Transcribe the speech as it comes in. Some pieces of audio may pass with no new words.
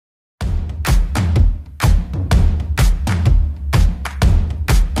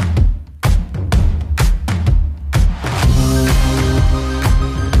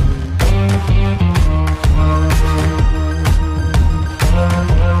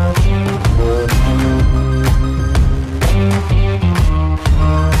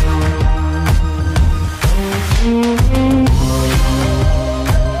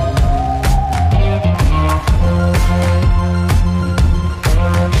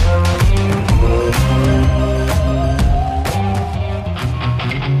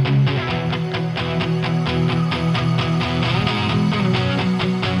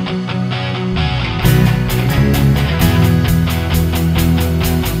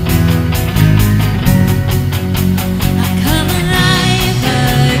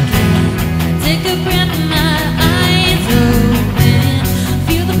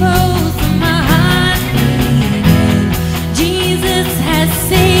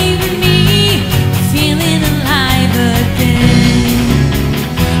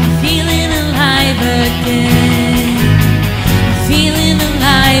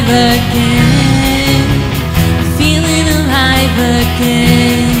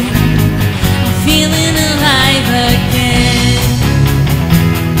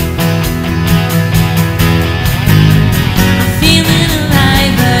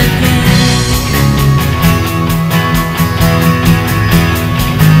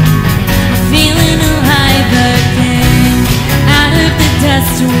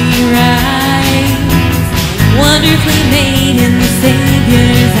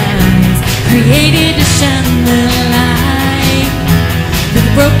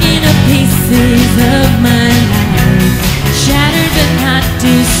broken up pieces of my life, shattered but not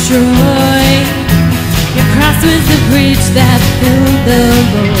destroyed. Your cross was the bridge that filled the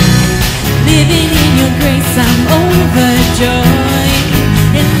void. Living in your grace, I'm overjoyed.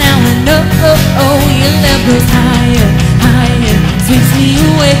 And now I know your love goes higher, higher, sweeps me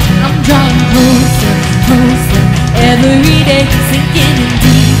away. I'm drawn closer, closer, every day, sinking in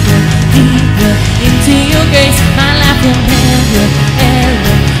deeper, deeper into your grace. My life will never,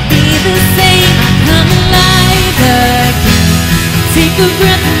 ever be the same. I come alive again. Take a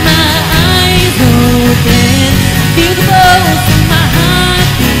breath, my eyes open. Feel the pulse of my heart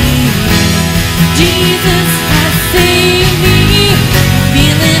beating. Jesus has saved me.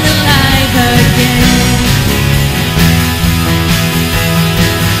 Feeling alive again.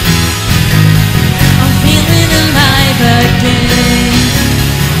 I'm feeling alive again.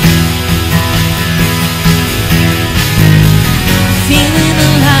 Feeling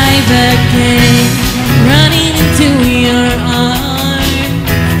alive again. Running into your arms.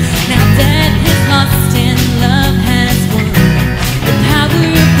 Now death has lost and love has won. The power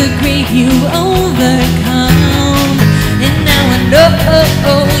of the grave you've overcome. And now I know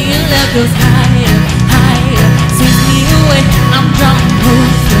your love goes higher, higher, sweeps me away. I'm drawn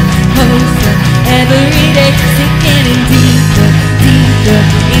closer, closer, every day, sinking in deeper, deeper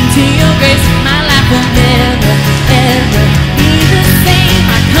into your grace. My life will never, ever be the same.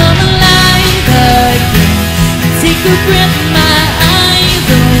 I come alive again. Take a breath, my eyes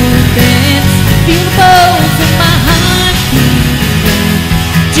open. Feel the pulse of my heart beating.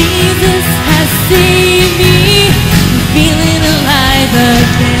 Jesus has saved me. I'm feeling alive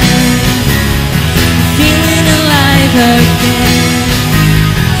again. I'm feeling alive again.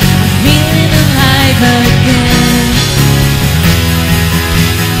 I'm feeling alive again.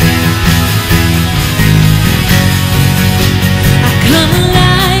 I come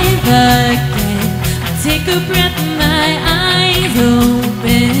alive again. I take a breath, my eyes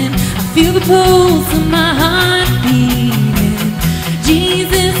open. I feel the pulse of my heart beating.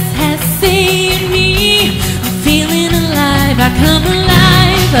 Jesus has saved me. I'm feeling alive. I come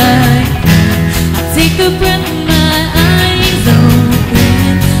alive again. I take a breath, my eyes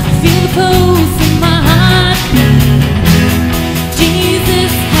open. I feel the pulse of my heart beating.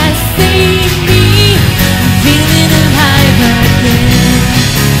 Jesus has saved me. I'm feeling alive again.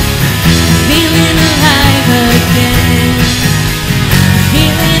 Feeling alive again.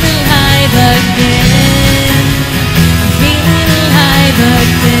 Feeling alive again. Feeling alive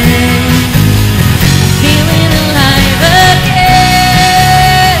again. Feeling alive again.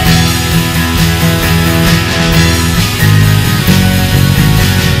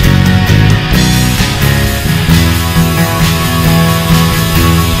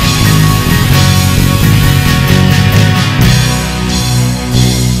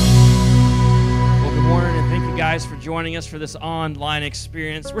 Well, good morning, and thank you guys for joining us for this online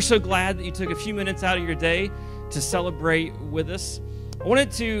experience. We're so glad that you took a few minutes out of your day to celebrate with us. I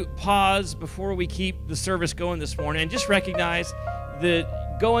wanted to pause before we keep the service going this morning and just recognize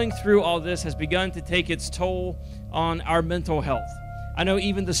that going through all this has begun to take its toll on our mental health. I know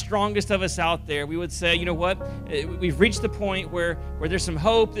even the strongest of us out there, we would say, you know what, we've reached the point where there's some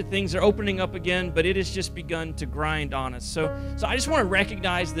hope that things are opening up again, but it has just begun to grind on us. So I just want to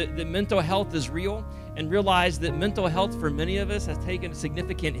recognize that mental health is real and realize that mental health for many of us has taken a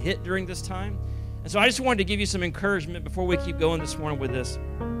significant hit during this time. And so I just wanted to give you some encouragement before we keep going this morning with this.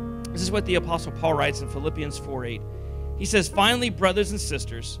 This is what the Apostle Paul writes in Philippians 4:8. He says, "Finally, brothers and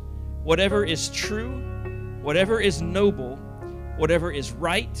sisters, whatever is true, whatever is noble, whatever is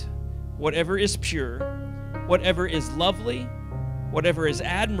right, whatever is pure, whatever is lovely, whatever is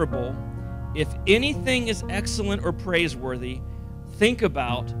admirable, if anything is excellent or praiseworthy, think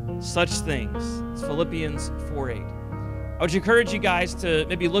about such things." It's Philippians 4:8. I would encourage you guys to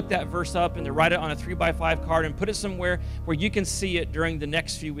maybe look that verse up and to write it on a 3x5 card and put it somewhere where you can see it during the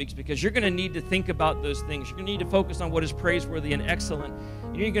next few weeks, because you're going to need to think about those things. You're going to need to focus on what is praiseworthy and excellent.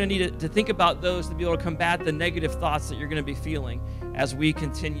 You're going to need to think about those to be able to combat the negative thoughts that you're going to be feeling as we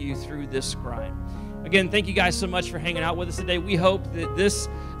continue through this grind. Again, thank you guys so much for hanging out with us today. We hope that this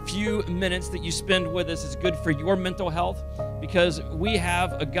few minutes that you spend with us is good for your mental health, because we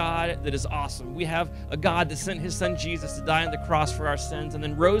have a God that is awesome. We have a God that sent his son Jesus to die on the cross for our sins and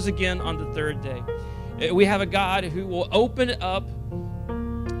then rose again on the third day. We have a God who will open up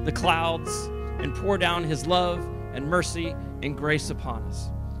the clouds and pour down his love and mercy and grace upon us.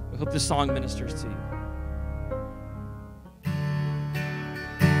 We hope this song ministers to you.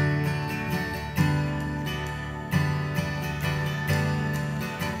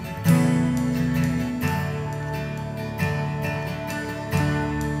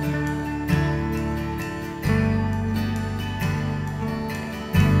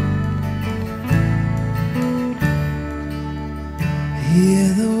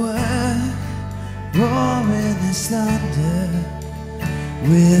 thunder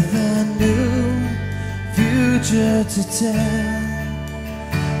with a new future to tell.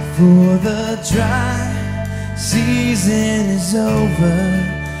 For the dry season is over,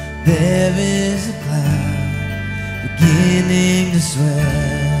 there is a cloud beginning to swell.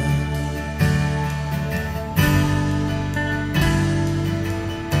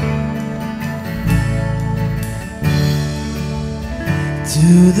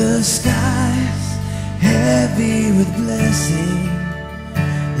 To the skies, heavy with blessing,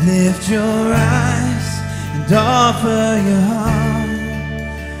 lift your eyes and offer your heart.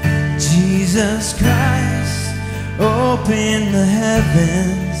 Jesus Christ, open the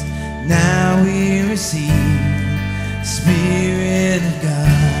heavens, now we receive Spirit of God.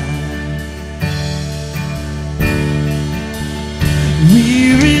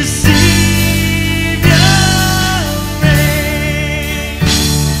 We receive your rain.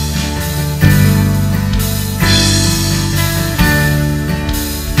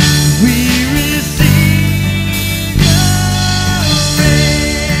 We receive your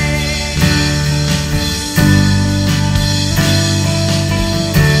rain.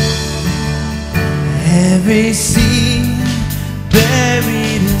 Every seed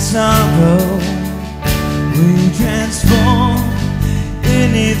buried in sorrow will transform in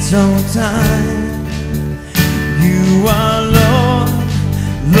its own time. You are Lord,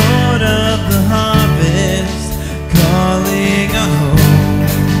 Lord of the harvest, calling a home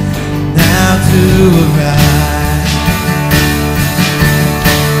now to arise.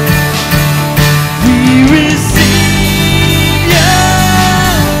 We receive your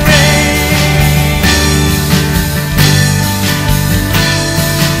rain.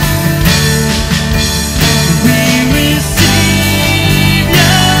 We receive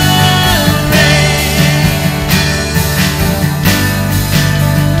your rain.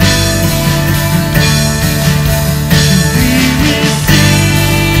 We receive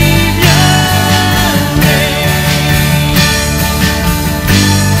your rain.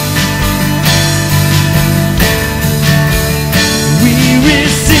 We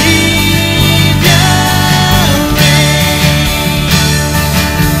receive your rain.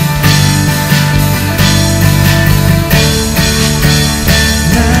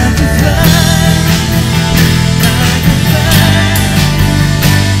 Like a flood, like a flood,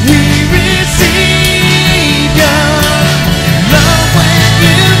 we receive your love when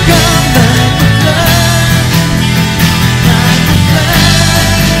you come. Like a flood, like a flood,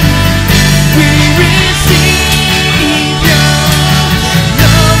 we receive your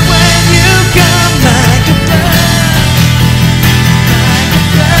love when you come. Like a flood, like a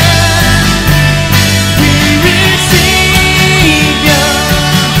flood, we receive your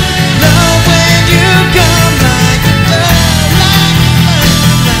love when you come. Like a flood, like a flood,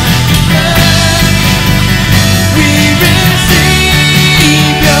 like a flood, we receive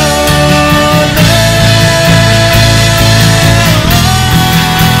your love.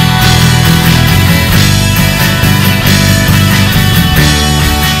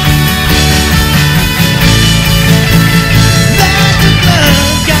 Like the blood,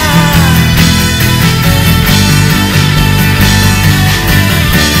 God.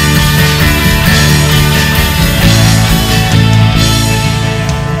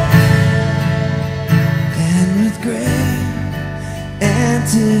 And with great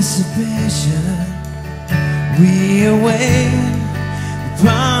anticipation, we await the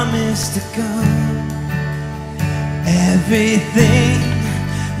promise to come. Everything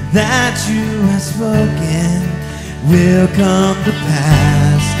that you have spoken will come to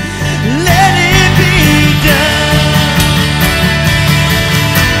pass. Let it be done.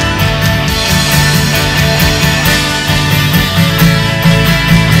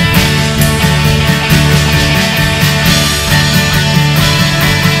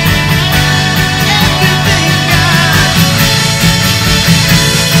 Everything, God.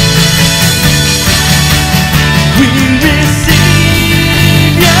 We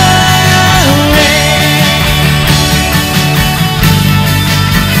receive your rain.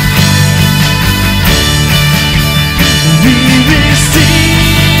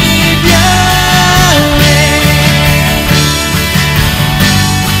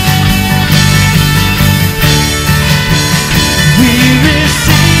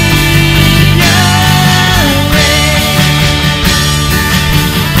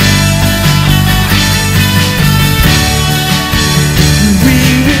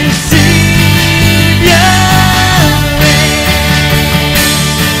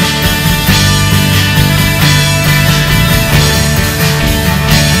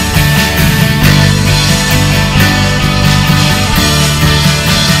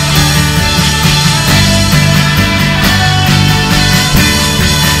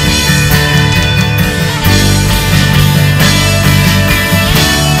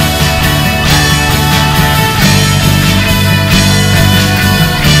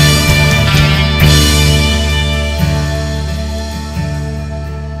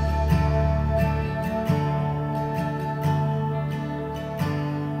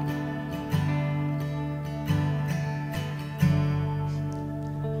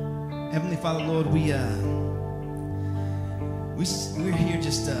 Father, Lord, we're here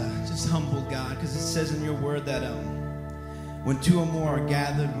just humbled, God, because it says in your word that when two or more are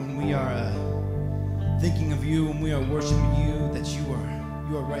gathered, when we are thinking of you, when we are worshiping you, that you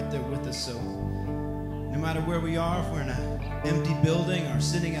are right there with us. So no matter where we are, if we're in an empty building or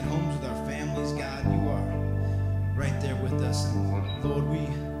sitting at homes with our families, God, you are right there with us. And Lord,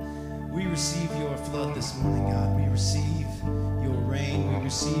 we receive your flood this morning, God. We receive your rain. We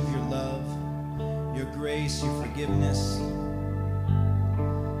receive your love, your grace, your forgiveness.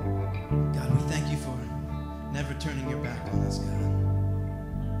 God, we thank you for never turning your back on us, God.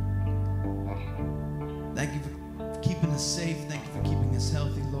 Thank you for keeping us safe. Thank you for keeping us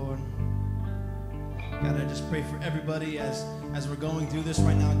healthy, Lord. God, I just pray for everybody as we're going through this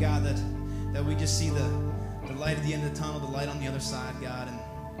right now, God, that we just see the light at the end of the tunnel, the light on the other side, God. And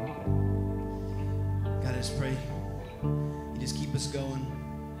God, I just pray you just keep us going,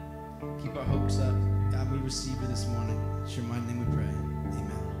 keep our hopes up. God, we receive you this morning. It's your mighty name we pray.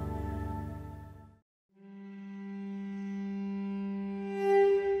 Amen.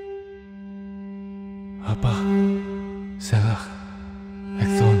 Apa, selach,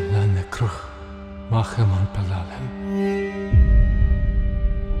 ekthon la nekruch, macheman palalem.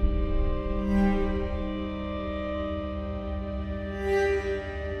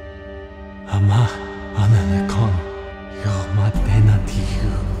 Ama, ananekon, yormat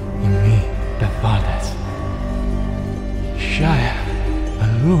denatihu, imi bevales. Shaya,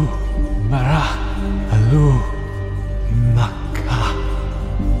 alu, mara, alu, maka.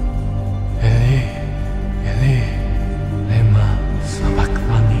 Eli, lema,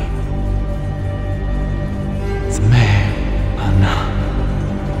 sabachthani. Zme, ana.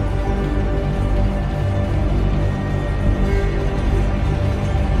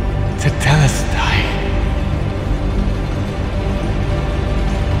 Tetelestai.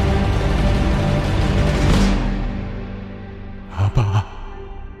 Abba,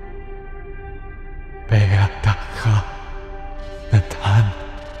 beatacha, Natan,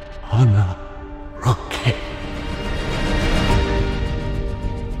 Ana, Roke.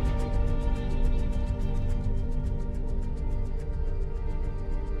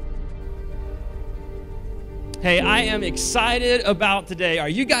 Hey, I am excited about today. Are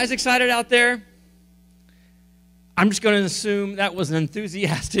you guys excited out there? I'm just going to assume that was an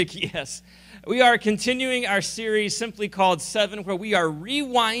enthusiastic yes. We are continuing our series simply called VII, where we are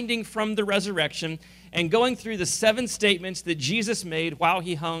rewinding from the resurrection and going through the 7 statements that Jesus made while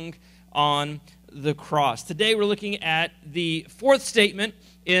he hung on the cross. Today we're looking at the 4th statement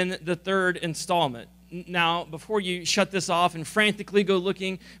in the 3rd installment. Now, before you shut this off and frantically go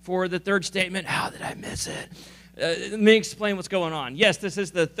looking for the 3rd statement, how did I miss it? Let me explain what's going on. Yes, this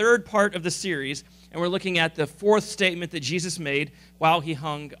is the 3rd part of the series, and we're looking at the 4th statement that Jesus made while he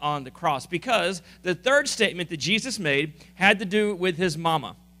hung on the cross. Because the 3rd statement that Jesus made had to do with his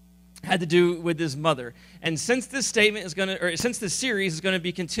mama, had to do with his mother. And since this statement is since this series is going to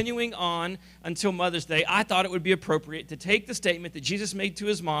be continuing on until Mother's Day, I thought it would be appropriate to take the statement that Jesus made to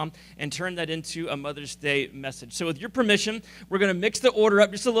his mom and turn that into a Mother's Day message. So with your permission, we're going to mix the order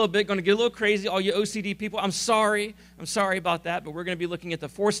up just a little bit, going to get a little crazy, all you OCD people. I'm sorry about that, but we're going to be looking at the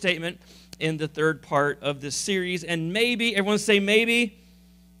 4th statement in the 3rd part of this series. And maybe, everyone say maybe.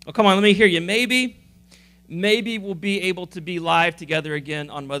 Oh, come on, let me hear you. Maybe we'll be able to be live together again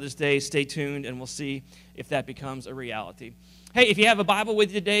on Mother's Day. Stay tuned, and we'll see if that becomes a reality. Hey, if you have a Bible with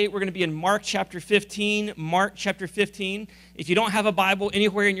you today, we're going to be in Mark chapter 15. Mark chapter 15. If you don't have a Bible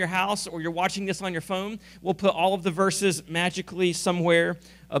anywhere in your house or you're watching this on your phone, we'll put all of the verses magically somewhere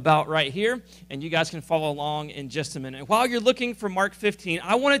about right here, and you guys can follow along in just a minute. While you're looking for Mark 15,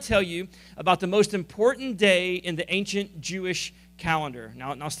 I want to tell you about the most important day in the ancient Jewish calendar.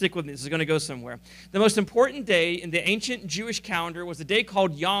 Now stick with me. This is going to go somewhere. The most important day in the ancient Jewish calendar was a day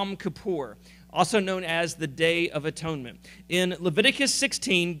called Yom Kippur, also known as the Day of Atonement. In Leviticus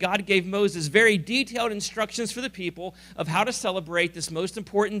 16, God gave Moses very detailed instructions for the people of how to celebrate this most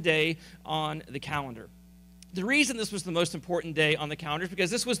important day on the calendar. The reason this was the most important day on the calendar is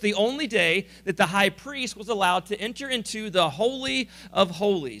because this was the only day that the high priest was allowed to enter into the Holy of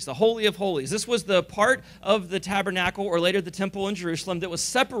Holies, the Holy of Holies. This was the part of the tabernacle, or later the temple in Jerusalem, that was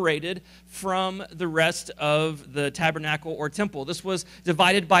separated from the rest of the tabernacle or temple. This was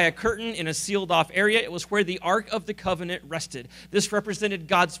divided by a curtain in a sealed-off area. It was where the Ark of the Covenant rested. This represented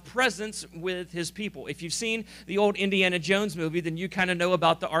God's presence with his people. If you've seen the old Indiana Jones movie, then you kind of know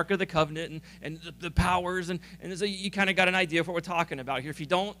about the Ark of the Covenant and the powers and And so you kind of got an idea of what we're talking about here. If you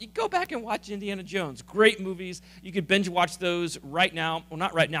don't, you go back and watch Indiana Jones. Great movies. You could binge watch those right now. Well,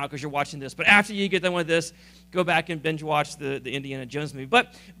 not right now because you're watching this, but after you get done with this, go back and binge watch the Indiana Jones movie.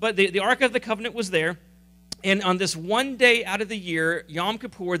 But the Ark of the Covenant was there. And on this one day out of the year, Yom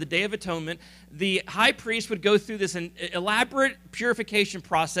Kippur, the Day of Atonement, the high priest would go through this elaborate purification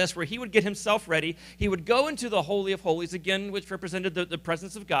process where he would get himself ready. He would go into the Holy of Holies, again, which represented the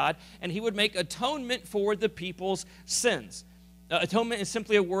presence of God, and he would make atonement for the people's sins. Atonement is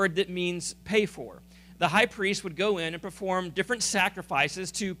simply a word that means pay for. The high priest would go in and perform different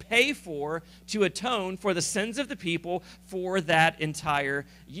sacrifices to pay for, to atone for the sins of the people for that entire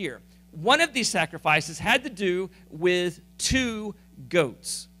year. One of these sacrifices had to do with 2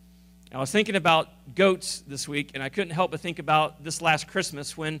 goats. I was thinking about goats this week, and I couldn't help but think about this last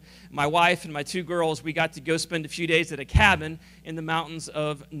Christmas when my wife and my 2 girls, we got to go spend a few days at a cabin in the mountains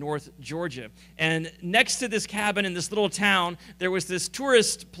of North Georgia. And next to this cabin in this little town, there was this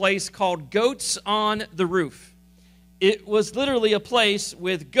tourist place called Goats on the Roof. It was literally a place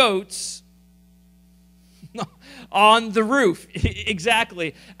with goats on the roof.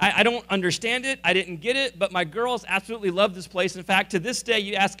 Exactly. I don't understand it. I didn't get it, but my girls absolutely love this place. In fact, to this day,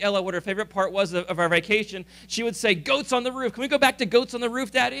 you ask Ella what her favorite part was of our vacation, she would say, goats on the roof. Can we go back to goats on the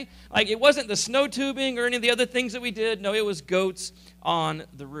roof, Daddy? Like, it wasn't the snow tubing or any of the other things that we did. No, it was goats on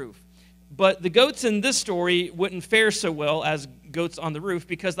the roof. But the goats in this story wouldn't fare so well as goats on the roof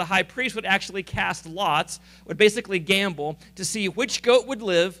because the high priest would actually cast lots, would basically gamble to see which goat would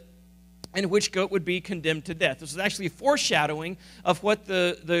live and which goat would be condemned to death. This was actually foreshadowing of what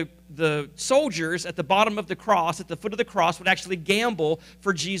the soldiers at the bottom of the cross, at the foot of the cross, would actually gamble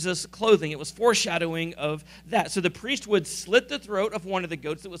for Jesus' clothing. It was foreshadowing of that. So the priest would slit the throat of one of the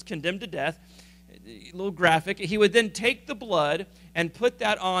goats that was condemned to death. A little graphic. He would then take the blood and put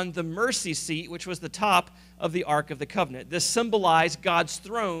that on the mercy seat, which was the top of the Ark of the Covenant. This symbolized God's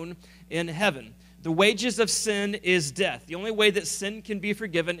throne in heaven. The wages of sin is death. The only way that sin can be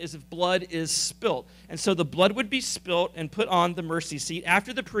forgiven is if blood is spilt. And so the blood would be spilt and put on the mercy seat.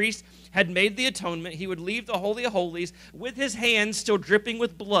 After the priest had made the atonement, he would leave the Holy of Holies with his hands still dripping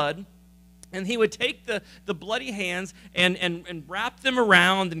with blood. And he would take the bloody hands and wrap them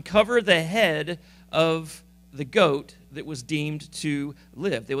around and cover the head of the goat that was deemed to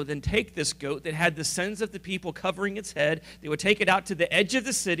live. They would then take this goat that had the sins of the people covering its head. They would take it out to the edge of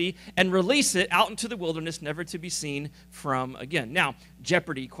the city and release it out into the wilderness, never to be seen from again. Now,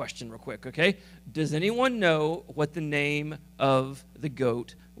 Jeopardy question real quick, okay? Does anyone know what the name of the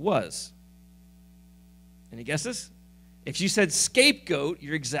goat was? Any guesses? If you said scapegoat,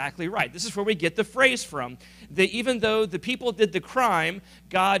 you're exactly right. This is where we get the phrase from. That even though the people did the crime,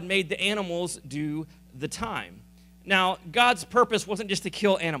 God made the animals do the time. Now, God's purpose wasn't just to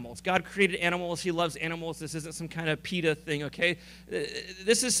kill animals. God created animals. He loves animals. This isn't some kind of PETA thing, okay?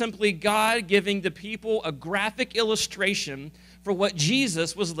 This is simply God giving the people a graphic illustration for what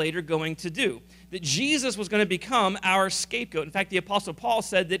Jesus was later going to do. That Jesus was going to become our scapegoat. In fact, the Apostle Paul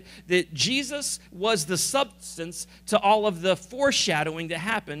said that Jesus was the substance to all of the foreshadowing that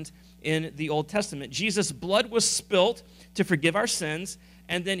happened in the Old Testament. Jesus' blood was spilt to forgive our sins,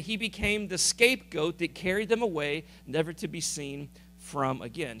 and then he became the scapegoat that carried them away, never to be seen from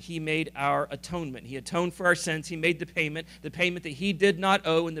again. He made our atonement. He atoned for our sins. He made the payment that he did not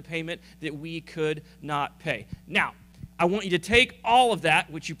owe and the payment that we could not pay. Now, I want you to take all of that,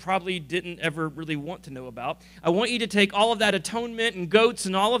 which you probably didn't ever really want to know about. I want you to take all of that atonement and goats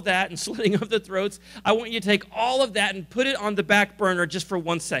and all of that and slitting of the throats. I want you to take all of that and put it on the back burner just for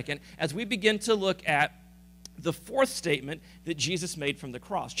 1 second as we begin to look at the fourth statement that Jesus made from the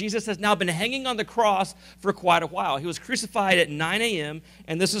cross. Jesus has now been hanging on the cross for quite a while. He was crucified at 9 a.m.,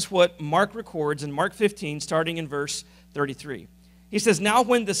 and this is what Mark records in Mark 15, starting in verse 33. He says, "Now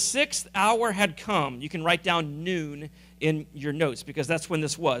when the 6th hour had come," you can write down noon in your notes because that's when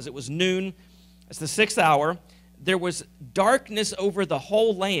this was. It was noon. It's the 6th hour. There was darkness over the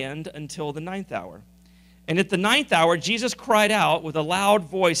whole land until the 9th hour. And at the 9th hour, Jesus cried out with a loud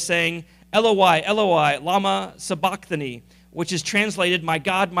voice, saying, "Eloi, Eloi, lama sabachthani," which is translated, my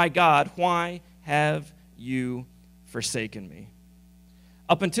God, why have you forsaken me?"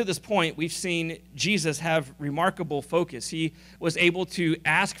 Up until this point, we've seen Jesus have remarkable focus. He was able to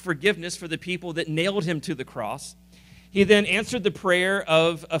ask forgiveness for the people that nailed him to the cross. He then answered the prayer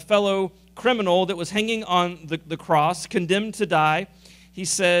of a fellow criminal that was hanging on the cross, condemned to die. He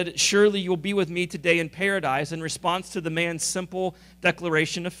said, "Surely you'll be with me today in paradise," in response to the man's simple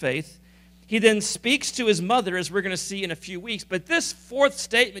declaration of faith. He then speaks to his mother, as we're going to see in a few weeks. But this fourth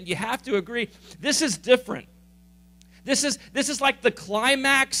statement, you have to agree, this is different. This is like the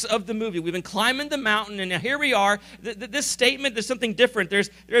climax of the movie. We've been climbing the mountain, and now here we are. This statement, there's something different.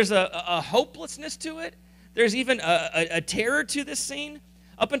 There's a hopelessness to it. There's even a terror to this scene.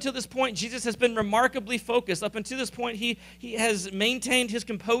 Up until this point, Jesus has been remarkably focused. Up until this point, he has maintained his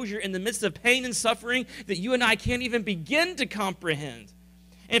composure in the midst of pain and suffering that you and I can't even begin to comprehend.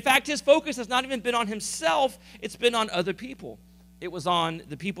 In fact, his focus has not even been on himself. It's been on other people. It was on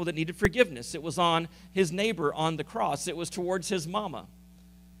the people that needed forgiveness. It was on his neighbor on the cross. It was towards his mama.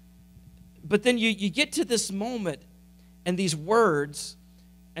 But then you get to this moment and these words,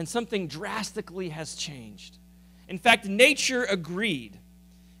 and something drastically has changed. In fact, nature agreed.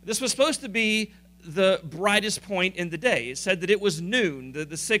 This was supposed to be the brightest point in the day. It said that it was noon, the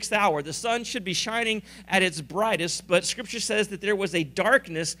 6th hour. The sun should be shining at its brightest, but Scripture says that there was a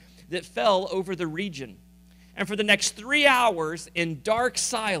darkness that fell over the region. And for the next 3 hours, in dark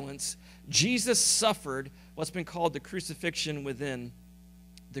silence, Jesus suffered what's been called the crucifixion within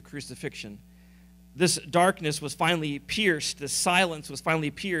the crucifixion. This darkness was finally pierced, this silence was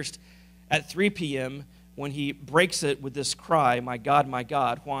finally pierced at 3 p.m. when he breaks it with this cry, my God,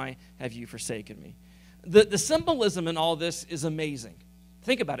 why have you forsaken me?" The symbolism in all this is amazing.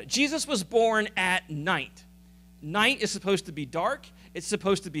 Think about it. Jesus was born at night. Night is supposed to be dark. It's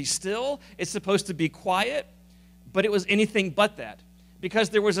supposed to be still. It's supposed to be quiet. But it was anything but that, because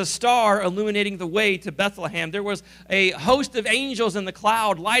there was a star illuminating the way to Bethlehem. There was a host of angels in the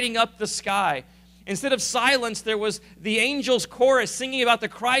cloud lighting up the sky. Instead of silence, there was the angels' chorus singing about the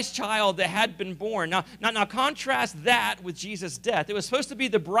Christ child that had been born. Now contrast that with Jesus' death. It was supposed to be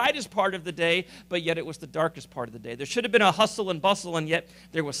the brightest part of the day, but yet it was the darkest part of the day. There should have been a hustle and bustle, and yet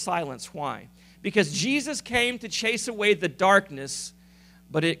there was silence. Why? Because Jesus came to chase away the darkness,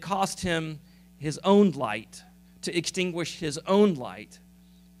 but it cost him his own light, to extinguish his own light,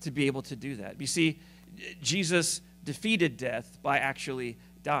 to be able to do that. You see, Jesus defeated death by actually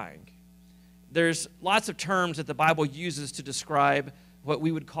dying. There's lots of terms that the Bible uses to describe what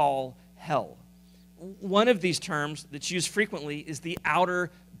we would call hell. One of these terms that's used frequently is the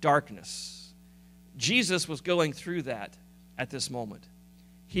outer darkness. Jesus was going through that at this moment.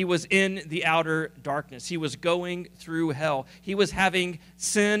 He was in the outer darkness. He was going through hell. He was having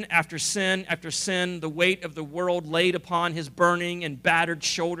sin after sin after sin, the weight of the world laid upon his burning and battered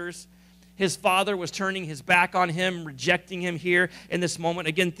shoulders. His Father was turning his back on him, rejecting him here in this moment.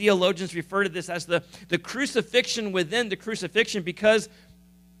 Again, theologians refer to this as the crucifixion within the crucifixion, because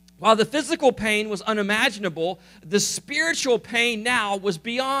while the physical pain was unimaginable, the spiritual pain now was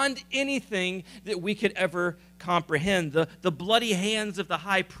beyond anything that we could ever comprehend. The bloody hands of the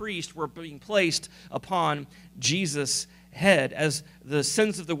high priest were being placed upon Jesus' head as the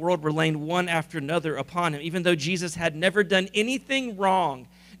sins of the world were laying one after another upon him. Even though Jesus had never done anything wrong,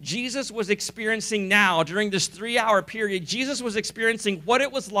 Jesus was experiencing now, during this 3-hour period, Jesus was experiencing what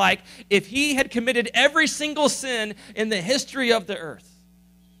it was like if he had committed every single sin in the history of the earth.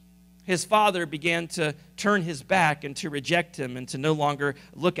 His Father began to turn his back and to reject him and to no longer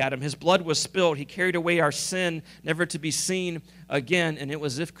look at him. His blood was spilled. He carried away our sin, never to be seen again. And it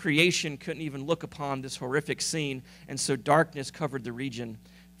was as if creation couldn't even look upon this horrific scene. And so darkness covered the region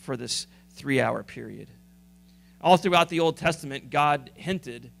for this 3-hour period. All throughout the Old Testament, God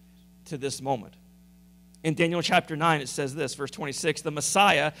hinted to this moment. In Daniel chapter 9, it says this, verse 26, the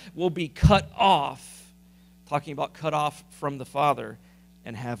Messiah will be cut off, talking about cut off from the Father,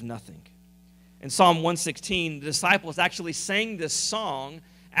 and have nothing. In Psalm 116, the disciples actually sang this song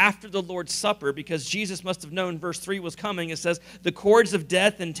after the Lord's Supper because Jesus must have known verse 3 was coming. It says, the cords of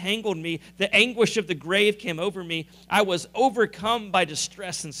death entangled me. The anguish of the grave came over me. I was overcome by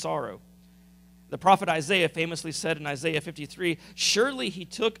distress and sorrow. The prophet Isaiah famously said in Isaiah 53, surely he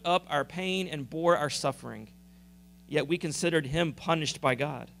took up our pain and bore our suffering. Yet we considered him punished by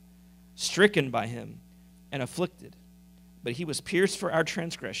God, stricken by him, and afflicted. But he was pierced for our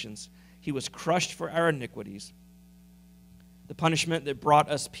transgressions. He was crushed for our iniquities. The punishment that brought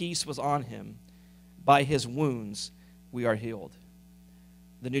us peace was on him. By his wounds we are healed.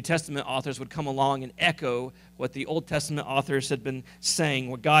 The New Testament authors would come along and echo what the Old Testament authors had been saying,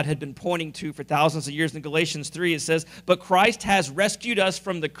 what God had been pointing to for thousands of years. In Galatians 3, it says, but Christ has rescued us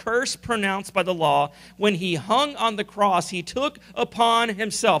from the curse pronounced by the law. When he hung on the cross, he took upon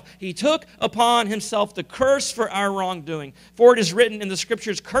himself the curse for our wrongdoing. For it is written in the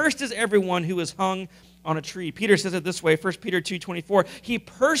Scriptures, cursed is everyone who is hung on a tree. Peter says it this way, 1 Peter 2:24, he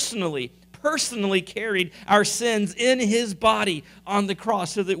personally carried our sins in his body on the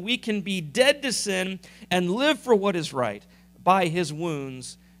cross so that we can be dead to sin and live for what is right. By his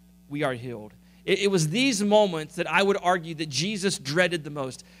wounds, we are healed. It was these moments that I would argue that Jesus dreaded the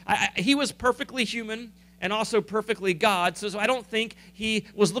most. He was perfectly human, and also perfectly God. So I don't think he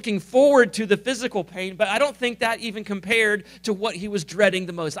was looking forward to the physical pain, but I don't think that even compared to what he was dreading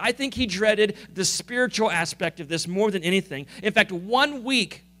the most. I think he dreaded the spiritual aspect of this more than anything. In fact, 1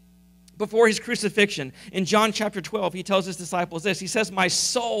 week before his crucifixion, in John chapter 12, he tells his disciples this. He says, "My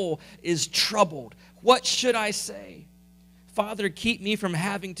soul is troubled. What should I say? Father, keep me from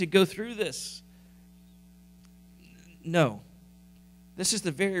having to go through this." No. This is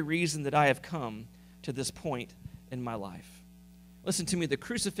the very reason that I have come to this point in my life. Listen to me, the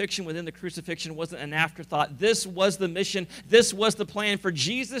crucifixion within the crucifixion wasn't an afterthought. This was the mission. This was the plan for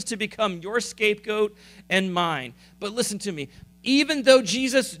Jesus to become your scapegoat and mine. But listen to me, even though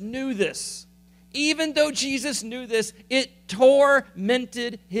Jesus knew this, it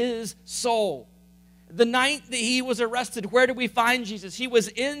tormented his soul. The night that he was arrested, where do we find Jesus? He was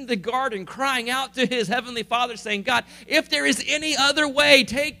in the garden crying out to his heavenly Father saying, "God, if there is any other way,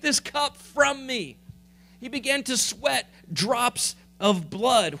 take this cup from me." He began to sweat drops of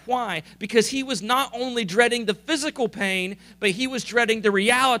blood. Why? Because he was not only dreading the physical pain, but he was dreading the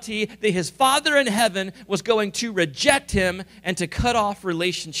reality that his Father in heaven was going to reject him and to cut off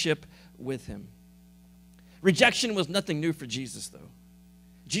relationship with him. Rejection was nothing new for Jesus, though.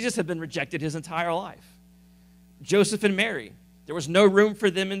 Jesus had been rejected his entire life. Joseph and Mary, there was no room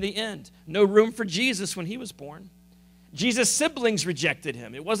for them in the end. No room for Jesus when he was born. Jesus' siblings rejected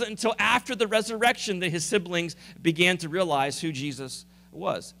him. It wasn't until after the resurrection that his siblings began to realize who Jesus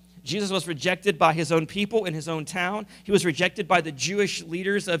was. Jesus was rejected by his own people in his own town. He was rejected by the Jewish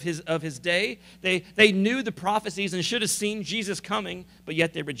leaders of his day. They knew the prophecies and should have seen Jesus coming, but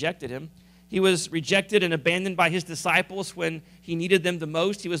yet they rejected him. He was rejected and abandoned by his disciples when he needed them the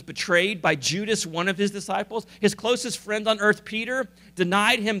most. He was betrayed by Judas, one of his disciples. His closest friend on earth, Peter,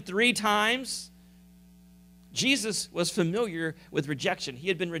 denied him 3 times. Jesus was familiar with rejection. He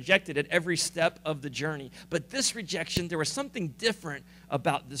had been rejected at every step of the journey. But this rejection, there was something different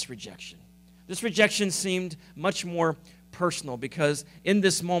about this rejection. This rejection seemed much more personal because in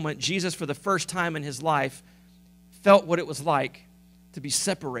this moment, Jesus, for the first time in his life, felt what it was like to be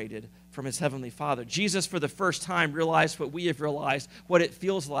separated from his heavenly Father. Jesus, for the first time, realized what we have realized, what it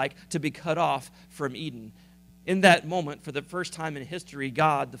feels like to be cut off from Eden. In that moment, for the first time in history,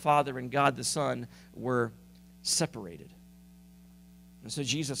 God the Father and God the Son were separated. And so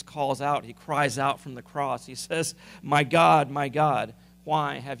Jesus calls out, he cries out from the cross. He says, my God,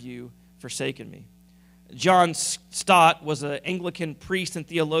 why have you forsaken me?" John Stott was an Anglican priest and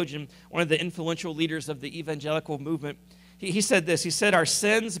theologian, one of the influential leaders of the evangelical movement. He said this, he said, "Our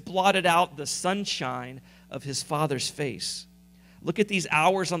sins blotted out the sunshine of his Father's face. Look at these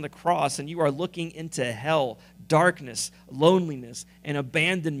hours on the cross, and you are looking into hell, darkness, loneliness, and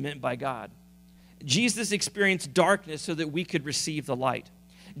abandonment by God." Jesus experienced darkness so that we could receive the light.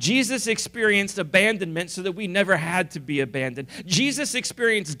 Jesus experienced abandonment so that we never had to be abandoned. Jesus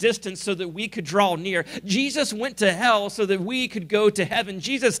experienced distance so that we could draw near. Jesus went to hell so that we could go to heaven.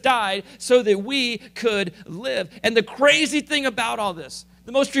 Jesus died so that we could live. And the crazy thing about all this,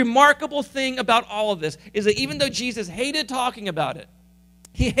 the most remarkable thing about all of this, is that even though Jesus hated talking about it,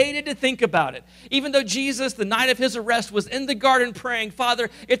 he hated to think about it. Even though Jesus, the night of his arrest, was in the garden praying, "Father,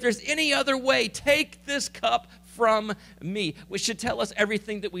 if there's any other way, take this cup from me," which should tell us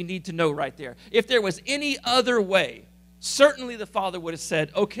everything that we need to know right there. If there was any other way, certainly the Father would have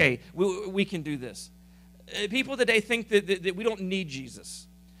said, "Okay, we can do this." People today think that we don't need Jesus.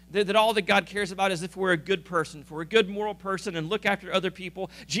 That all that God cares about is if we're a good person, if we're a good moral person and look after other people.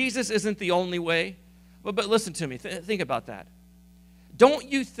 Jesus isn't the only way. But listen to me. Think about that.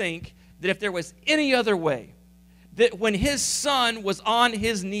 Don't you think that if there was any other way, that when his son was on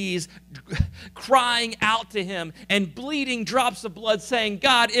his knees crying out to him and bleeding drops of blood saying,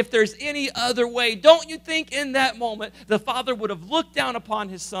 "God, if there's any other way," don't you think in that moment the Father would have looked down upon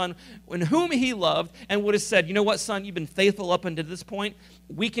his son in whom he loved and would have said, "You know what, son, you've been faithful up until this point.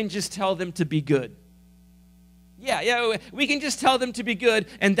 We can just tell them to be good. Yeah, we can just tell them to be good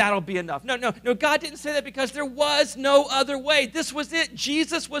and that'll be enough." No, God didn't say that because there was no other way. This was it.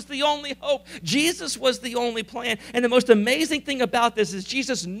 Jesus was the only hope. Jesus was the only plan. And the most amazing thing about this is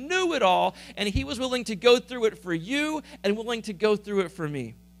Jesus knew it all, and he was willing to go through it for you and willing to go through it for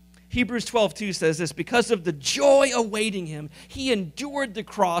me. Hebrews 12:2 says this, "Because of the joy awaiting him, he endured the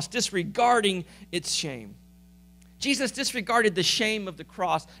cross, disregarding its shame." Jesus disregarded the shame of the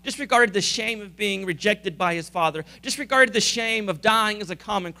cross, disregarded the shame of being rejected by his Father, disregarded the shame of dying as a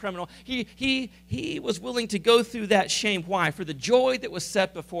common criminal. He was willing to go through that shame. Why? For the joy that was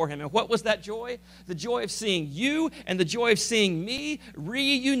set before him. And what was that joy? The joy of seeing you and the joy of seeing me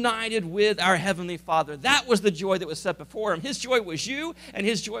reunited with our Heavenly Father. That was the joy that was set before him. His joy was you and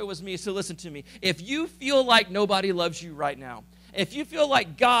his joy was me. So listen to me. If you feel like nobody loves you right now, if you feel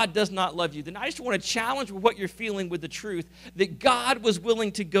like God does not love you, then I just want to challenge what you're feeling with the truth that God was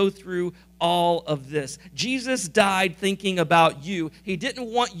willing to go through all of this. Jesus died thinking about you. He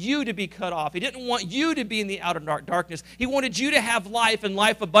didn't want you to be cut off. He didn't want you to be in the outer darkness. He wanted you to have life and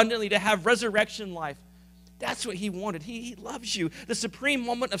life abundantly, to have resurrection life. That's what he wanted. He loves you. The supreme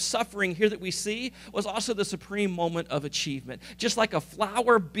moment of suffering here that we see was also the supreme moment of achievement. Just like a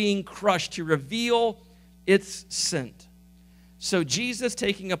flower being crushed to reveal its scent. So Jesus,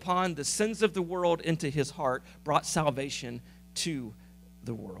 taking upon the sins of the world into his heart, brought salvation to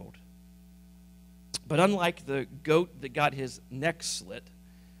the world. But unlike the goat that got his neck slit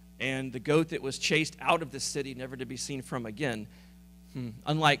and the goat that was chased out of the city, never to be seen from again,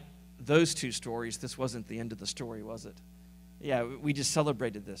 unlike those two stories, this wasn't the end of the story, was it? Yeah, we just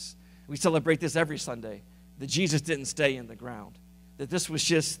celebrated this. We celebrate this every Sunday, that Jesus didn't stay in the ground. That this was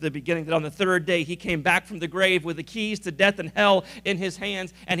just the beginning, that on the third day he came back from the grave with the keys to death and hell in his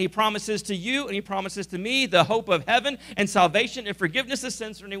hands, and he promises to you and he promises to me the hope of heaven and salvation and forgiveness of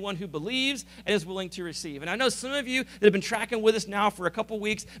sins for anyone who believes and is willing to receive. And I know some of you that have been tracking with us now for a couple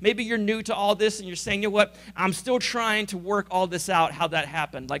weeks, maybe you're new to all this and you're saying, you know what, I'm still trying to work all this out, how that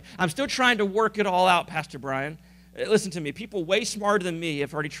happened. Like, I'm still trying to work it all out, Pastor Brian. Listen to me. People way smarter than me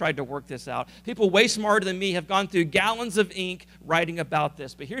have already tried to work this out. People way smarter than me have gone through gallons of ink writing about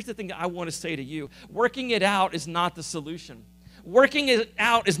this. But here's the thing that I want to say to you. Working it out is not the solution. Working it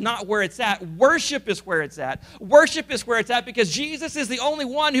out is not where it's at. Worship is where it's at. Worship is where it's at because Jesus is the only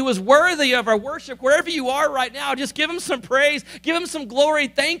one who is worthy of our worship. Wherever you are right now, just give him some praise. Give him some glory.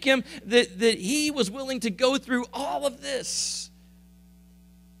 Thank him that he was willing to go through all of this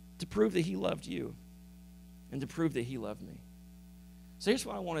to prove that he loved you. And to prove that he loved me. So here's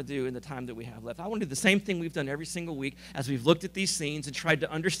what I want to do in the time that we have left. I want to do the same thing we've done every single week as we've looked at these scenes and tried to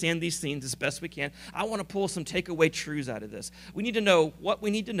understand these scenes as best we can. I want to pull some takeaway truths out of this. We need to know what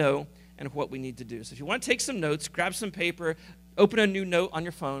we need to know and what we need to do. So if you want to take some notes, grab some paper, open a new note on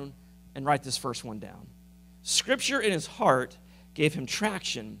your phone, and write this first one down. Scripture in his heart gave him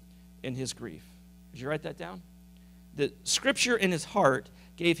traction in his grief. Did you write that down? The Scripture in his heart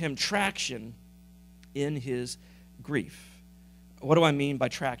gave him traction in his grief. What do I mean by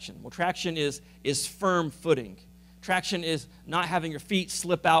traction? Well, traction is firm footing. Traction is not having your feet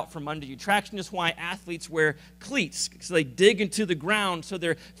slip out from under you. Traction is why athletes wear cleats, so they dig into the ground so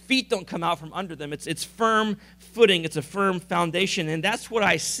their feet don't come out from under them. It's firm footing. It's a firm foundation. And that's what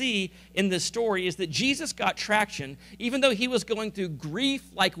I see in this story is that Jesus got traction even though he was going through grief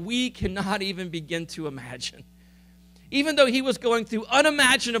like we cannot even begin to imagine. Even though he was going through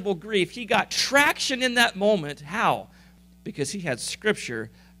unimaginable grief, he got traction in that moment. How? Because he had Scripture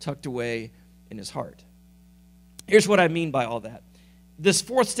tucked away in his heart. Here's what I mean by all that. This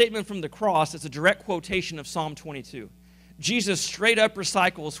fourth statement from the cross is a direct quotation of Psalm 22. Jesus straight up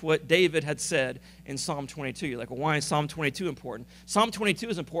recycles what David had said in Psalm 22. You're like, well, why is Psalm 22 important? Psalm 22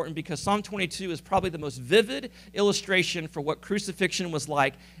 is important because Psalm 22 is probably the most vivid illustration for what crucifixion was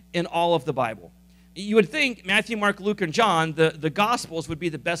like in all of the Bible. You would think Matthew, Mark, Luke, and John, the Gospels, would be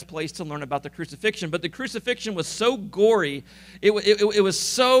the best place to learn about the crucifixion. But the crucifixion was so gory, it was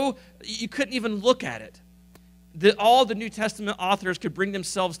so, you couldn't even look at it. All the New Testament authors could bring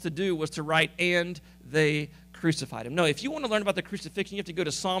themselves to do was to write, and they crucified him. No, if you want to learn about the crucifixion, you have to go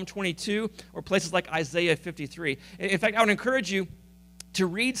to Psalm 22 or places like Isaiah 53. In fact, I would encourage you to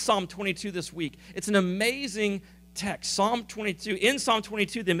read Psalm 22 this week. It's an amazing text. Psalm 22. In Psalm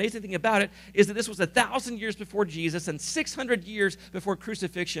 22, the amazing thing about it is that this was 1,000 years before Jesus and 600 years before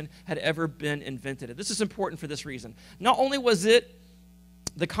crucifixion had ever been invented. This is important for this reason. Not only was it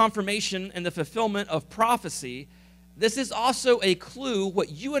the confirmation and the fulfillment of prophecy, this is also a clue what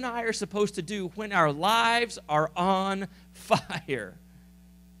you and I are supposed to do when our lives are on fire.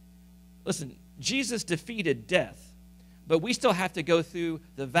 Listen, Jesus defeated death, but we still have to go through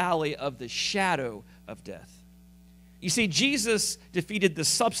the valley of the shadow of death. You see, Jesus defeated the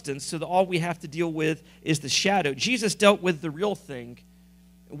substance, so that all we have to deal with is the shadow. Jesus dealt with the real thing.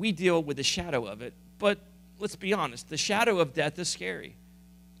 We deal with the shadow of it. But let's be honest, the shadow of death is scary.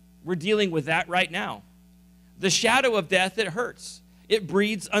 We're dealing with that right now. The shadow of death, it hurts. it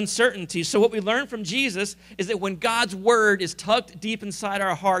breeds uncertainty. So what we learn from Jesus is that when God's word is tucked deep inside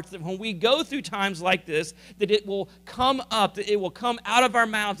our hearts, that when we go through times like this, that it will come up, that it will come out of our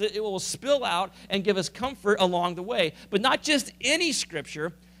mouths, that it will spill out and give us comfort along the way. But not just any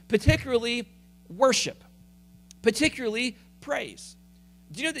scripture, particularly worship, particularly praise.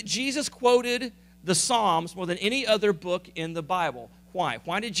 Do you know that Jesus quoted the Psalms more than any other book in the Bible? Why?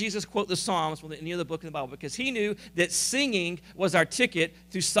 Why did Jesus quote the Psalms more than any other book in the Bible? Because he knew that singing was our ticket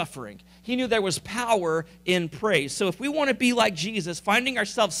through suffering. He knew there was power in praise. So if we want to be like Jesus, finding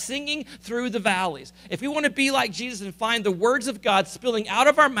ourselves singing through the valleys, if we want to be like Jesus and find the words of God spilling out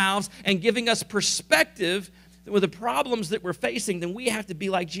of our mouths and giving us perspective with the problems that we're facing, then we have to be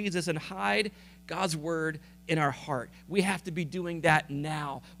like Jesus and hide God's word in our heart. We have to be doing that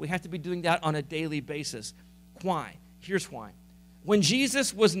now. We have to be doing that on a daily basis. Why? Here's why. When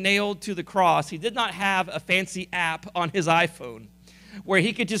Jesus was nailed to the cross, he did not have a fancy app on his iPhone where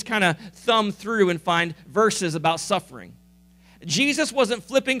he could just kind of thumb through and find verses about suffering. Jesus wasn't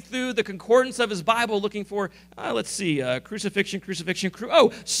flipping through the concordance of his Bible looking for, crucifixion,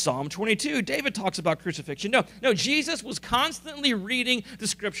 Psalm 22. David talks about crucifixion. No, Jesus was constantly reading the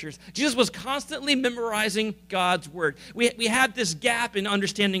scriptures. Jesus was constantly memorizing God's word. We have this gap in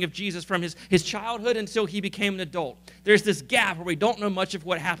understanding of Jesus from his childhood until he became an adult. There's this gap where we don't know much of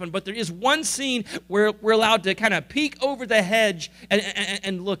what happened, but there is one scene where we're allowed to kind of peek over the hedge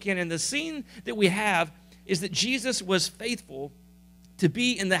and look in. And the scene that we have is that Jesus was faithful to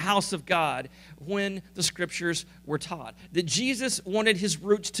be in the house of God when the scriptures were taught. That Jesus wanted his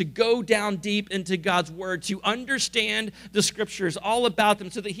roots to go down deep into God's word, to understand the scriptures all about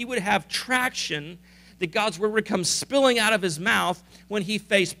them so that he would have traction, that God's word would come spilling out of his mouth when he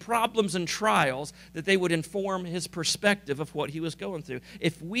faced problems and trials, that they would inform his perspective of what he was going through.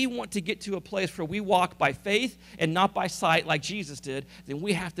 If we want to get to a place where we walk by faith and not by sight like Jesus did, then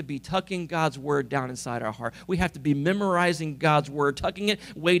we have to be tucking God's word down inside our heart. We have to be memorizing God's word, tucking it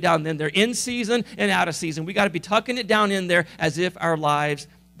way down in there, in season and out of season. We got to be tucking it down in there as if our lives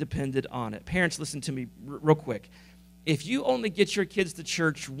depended on it. Parents, listen to me real quick. If you only get your kids to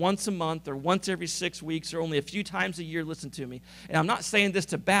church once a month or once every 6 weeks or only a few times a year, listen to me. And I'm not saying this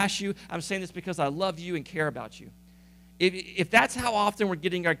to bash you. I'm saying this because I love you and care about you. If that's how often we're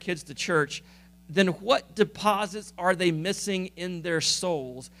getting our kids to church, then what deposits are they missing in their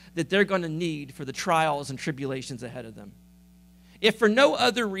souls that they're going to need for the trials and tribulations ahead of them? If for no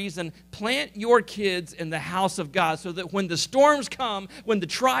other reason, plant your kids in the house of God so that when the storms come, when the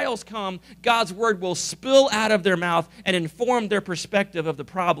trials come, God's word will spill out of their mouth and inform their perspective of the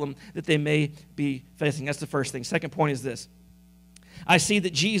problem that they may be facing. That's the first thing. Second point is this. I see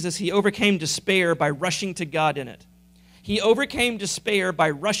that Jesus, he overcame despair by rushing to God in it. He overcame despair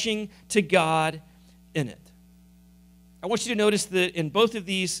by rushing to God in it. I want you to notice that in both of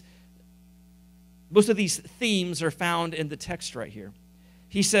these themes are found in the text right here.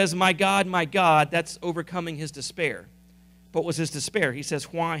 He says, my God, that's overcoming his despair. What was his despair? He says,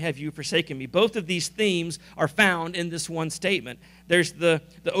 why have you forsaken me? Both of these themes are found in this one statement. There's the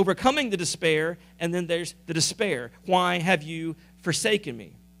overcoming the despair, and then there's the despair. Why have you forsaken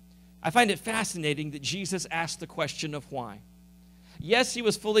me? I find it fascinating that Jesus asked the question of why. Yes, he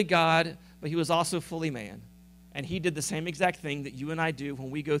was fully God, but he was also fully man. And he did the same exact thing that you and I do when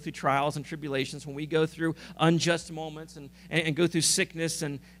we go through trials and tribulations, when we go through unjust moments and go through sickness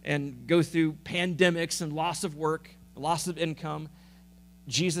and go through pandemics and loss of work, loss of income.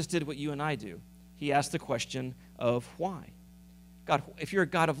 Jesus did what you and I do. He asked the question of why. God, if you're a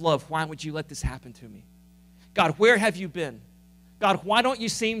God of love, why would you let this happen to me? God, where have you been? God, why don't you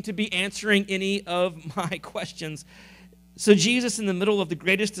seem to be answering any of my questions? So Jesus, in the middle of the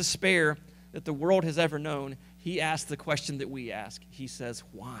greatest despair that the world has ever known, he asked the question that we ask. He says,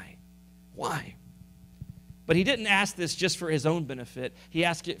 why? Why? But he didn't ask this just for his own benefit. He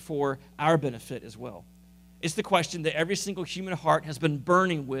asked it for our benefit as well. It's the question that every single human heart has been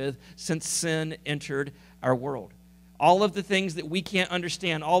burning with since sin entered our world. All of the things that we can't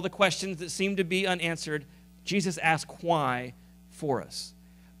understand, all the questions that seem to be unanswered, Jesus asked why for us.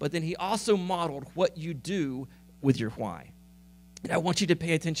 But then he also modeled what you do with your why. And I want you to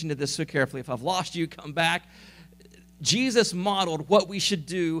pay attention to this so carefully. If I've lost you, come back. Jesus modeled what we should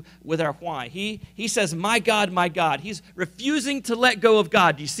do with our why. He says, my God, my God. He's refusing to let go of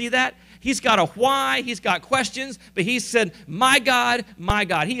God. Do you see that? He's got a why. He's got questions. But he said, my God, my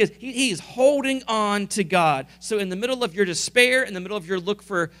God. He is holding on to God. So in the middle of your despair, in the middle of your look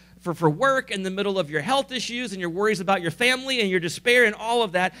for for work, in the middle of your health issues and your worries about your family and your despair and all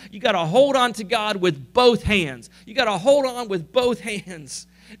of that, you got to hold on to God with both hands. You got to hold on with both hands.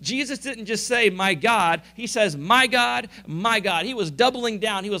 Jesus didn't just say, my God. He says, my God, my God. He was doubling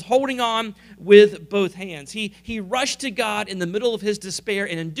down. He was holding on with both hands. He rushed to God in the middle of his despair,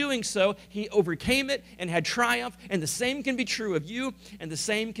 and in doing so, he overcame it and had triumph. And the same can be true of you, and the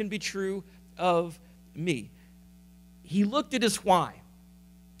same can be true of me. He looked at his why,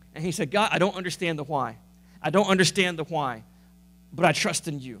 and he said, God, I don't understand the why. I don't understand the why, but I trust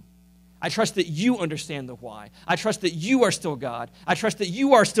in you. I trust that you understand the why. I trust that you are still God. I trust that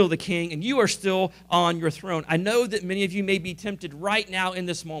you are still the king and you are still on your throne. I know that many of you may be tempted right now in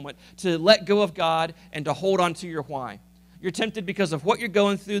this moment to let go of God and to hold on to your why. You're tempted because of what you're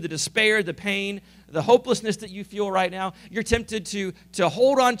going through, the despair, the pain, the hopelessness that you feel right now. You're tempted to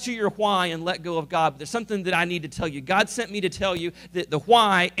hold on to your why and let go of God. But there's something that I need to tell you. God sent me to tell you that the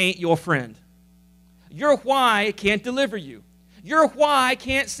why ain't your friend. Your why can't deliver you. Your why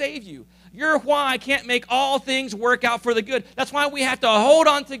can't save you. Your why can't make all things work out for the good. That's why we have to hold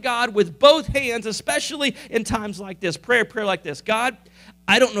on to God with both hands, especially in times like this. Prayer like this. God,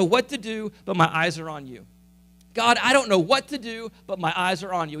 I don't know what to do, but my eyes are on you. God, I don't know what to do, but my eyes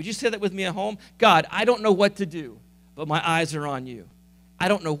are on you. Would you say that with me at home? God, I don't know what to do, but my eyes are on you. I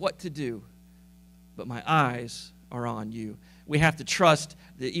don't know what to do, but my eyes are on you. We have to trust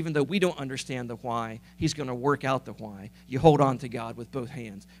that even though we don't understand the why, he's going to work out the why. You hold on to God with both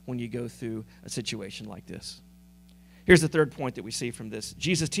hands when you go through a situation like this. Here's the third point that we see from this.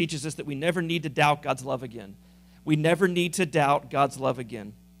 Jesus teaches us that we never need to doubt God's love again. We never need to doubt God's love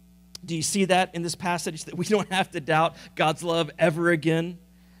again. Do you see that in this passage, that we don't have to doubt God's love ever again?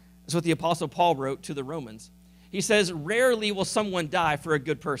 That's what the Apostle Paul wrote to the Romans. He says, rarely will someone die for a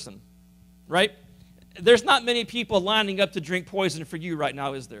good person, right? There's not many people lining up to drink poison for you right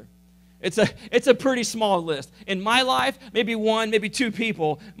now, is there? It's a pretty small list. In my life, maybe one, maybe two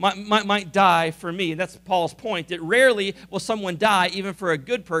people might die for me. And that's Paul's point, that rarely will someone die even for a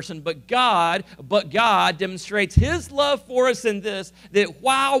good person, but God demonstrates his love for us in this, that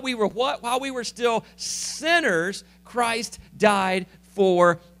while we were what? While we were still sinners, Christ died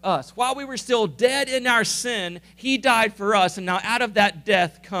for us. While we were still dead in our sin, he died for us, and now out of that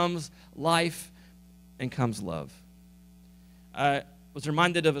death comes life and comes love. I was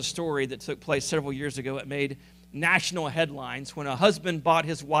reminded of a story that took place several years ago. It made national headlines when a husband bought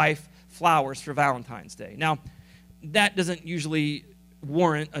his wife flowers for Valentine's Day. Now, that doesn't usually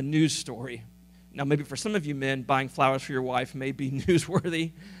warrant a news story. Now, maybe for some of you men, buying flowers for your wife may be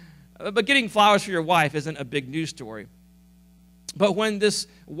newsworthy, but getting flowers for your wife isn't a big news story. But when this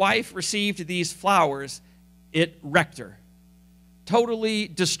wife received these flowers, it wrecked her. Totally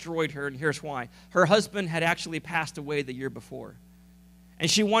destroyed her, and here's why. Her husband had actually passed away the year before. And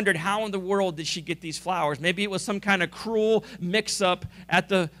she wondered, how in the world did she get these flowers? Maybe it was some kind of cruel mix-up at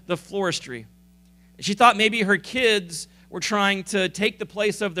the floristry. She thought maybe her kids were trying to take the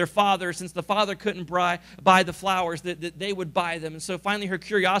place of their father, since the father couldn't buy the flowers, that they would buy them. And so finally her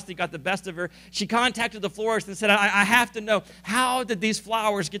curiosity got the best of her. She contacted the florist and said, I have to know, how did these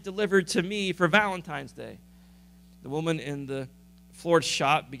flowers get delivered to me for Valentine's Day? The woman in the florist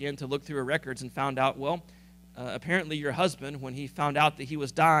shop began to look through her records and found out, well, apparently your husband, when he found out that he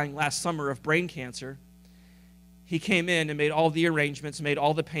was dying last summer of brain cancer, he came in and made all the arrangements, made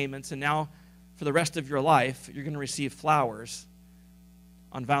all the payments, and now for the rest of your life, you're going to receive flowers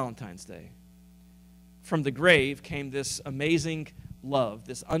on Valentine's Day. From the grave came this amazing love,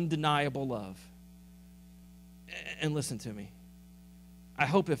 this undeniable love. And listen to me. I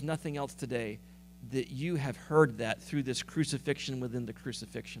hope, if nothing else today, that you have heard that through this crucifixion within the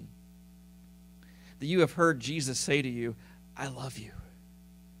crucifixion. That you have heard Jesus say to you, I love you.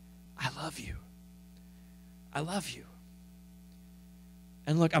 I love you. I love you.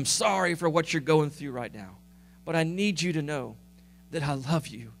 And look, I'm sorry for what you're going through right now, but I need you to know that I love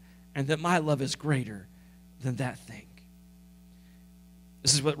you and that my love is greater than that thing.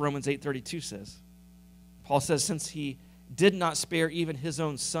 This is what Romans 8:32 says. Paul says, since he did not spare even his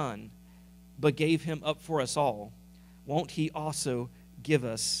own son, but gave him up for us all, won't he also give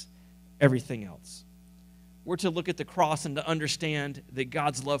us everything else? We're to look at the cross and to understand that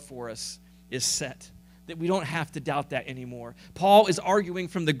God's love for us is set, that we don't have to doubt that anymore. Paul is arguing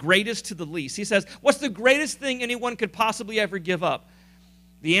from the greatest to the least. He says, what's the greatest thing anyone could possibly ever give up?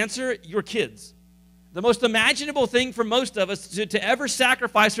 The answer, your kids. The most imaginable thing for most of us to ever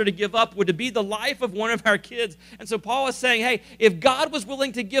sacrifice or to give up would be the life of one of our kids. And so Paul is saying, hey, if God was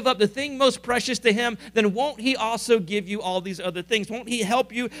willing to give up the thing most precious to him, then won't he also give you all these other things? Won't he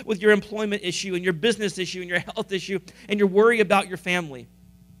help you with your employment issue and your business issue and your health issue and your worry about your family?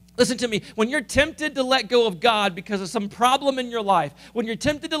 Listen to me. When you're tempted to let go of God because of some problem in your life, when you're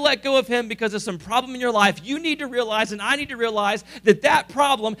tempted to let go of Him because of some problem in your life, you need to realize, and I need to realize, that that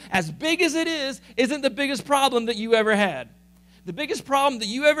problem, as big as it is, isn't the biggest problem that you ever had. The biggest problem that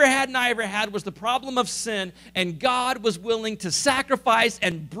you ever had and I ever had was the problem of sin, and God was willing to sacrifice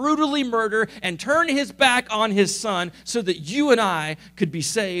and brutally murder and turn His back on His Son so that you and I could be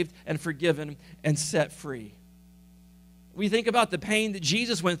saved and forgiven and set free. We think about the pain that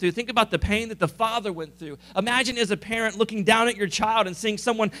Jesus went through. Think about the pain that the Father went through. Imagine as a parent looking down at your child and seeing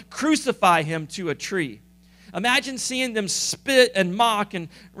someone crucify him to a tree. Imagine seeing them spit and mock and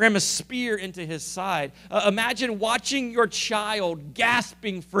ram a spear into his side. Imagine watching your child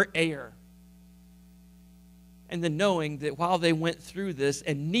gasping for air. And then knowing that while they went through this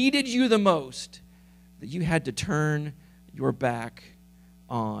and needed you the most, that you had to turn your back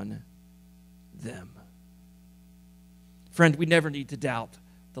on them. Friend, we never need to doubt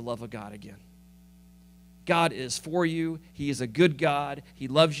the love of God again. God is for you. He is a good God. He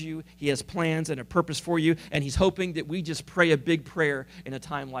loves you. He has plans and a purpose for you, and He's hoping that we just pray a big prayer in a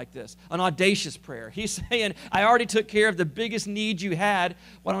time like this, an audacious prayer. He's saying, I already took care of the biggest need you had.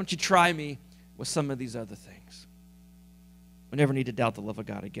 Why don't you try me with some of these other things? We never need to doubt the love of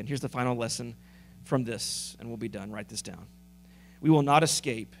God again. Here's the final lesson from this, and we'll be done. Write this down. We will not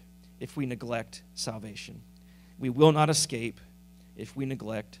escape if we neglect salvation. We will not escape if we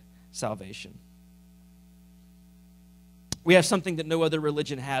neglect salvation. We have something that no other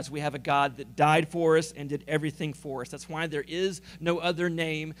religion has. We have a God that died for us and did everything for us. That's why there is no other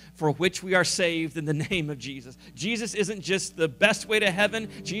name for which we are saved than the name of Jesus. Jesus isn't just the best way to heaven.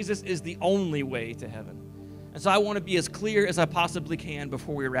 Jesus is the only way to heaven. And so I want to be as clear as I possibly can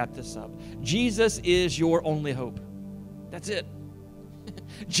before we wrap this up. Jesus is your only hope. That's it.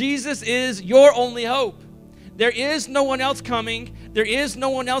 Jesus is your only hope. There is no one else coming. There is no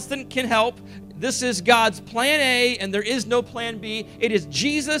one else that can help. This is God's plan A, and there is no plan B. It is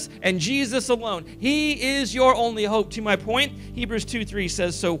Jesus and Jesus alone. He is your only hope. To my point, Hebrews 2:3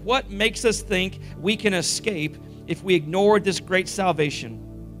 says, so what makes us think we can escape if we ignore this great salvation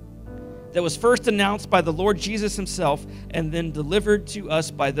that was first announced by the Lord Jesus Himself and then delivered to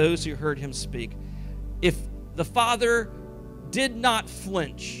us by those who heard Him speak? If the Father did not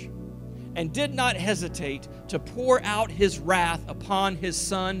flinch and did not hesitate to pour out His wrath upon His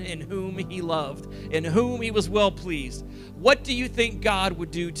Son in whom He loved, in whom He was well pleased, what do you think God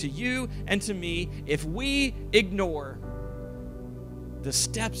would do to you and to me if we ignore the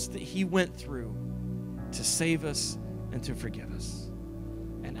steps that He went through to save us and to forgive us?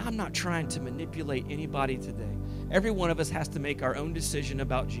 And I'm not trying to manipulate anybody today. Every one of us has to make our own decision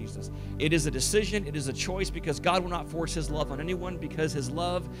about Jesus. It is a decision, it is a choice, because God will not force His love on anyone, because His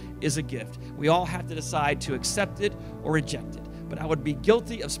love is a gift. We all have to decide to accept it or reject it. But I would be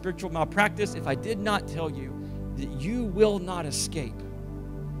guilty of spiritual malpractice if I did not tell you that you will not escape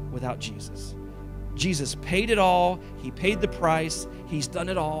without Jesus. Jesus paid it all. He paid the price. He's done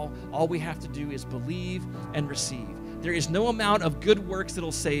it all. All we have to do is believe and receive. There is no amount of good works that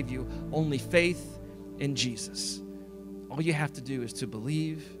will save you, only faith in Jesus. All you have to do is to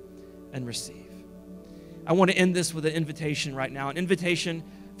believe and receive. I want to end this with an invitation right now, an invitation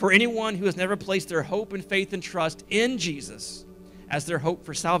for anyone who has never placed their hope and faith and trust in Jesus as their hope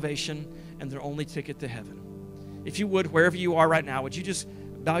for salvation and their only ticket to heaven. If you would, wherever you are right now, would you just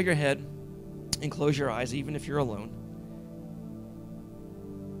bow your head and close your eyes, even if you're alone?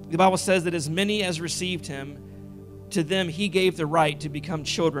 The Bible says that as many as received Him, to them He gave the right to become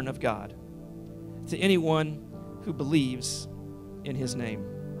children of God, to anyone who believes in His name.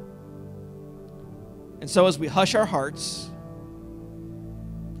 And so as we hush our hearts,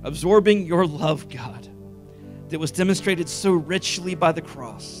 absorbing your love, God, that was demonstrated so richly by the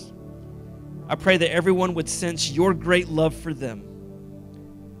cross, I pray that everyone would sense your great love for them,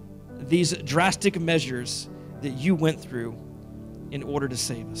 these drastic measures that you went through in order to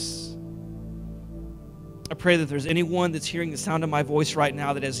save us. I pray that there's anyone that's hearing the sound of my voice right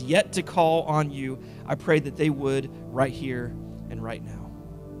now that has yet to call on you. I pray that they would right here and right now.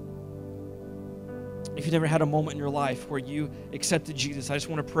 If you never had a moment in your life where you accepted Jesus, I just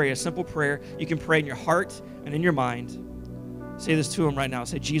want to pray a simple prayer. You can pray in your heart and in your mind. Say this to Him right now.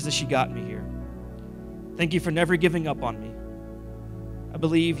 Say, Jesus, you got me here. Thank you for never giving up on me. I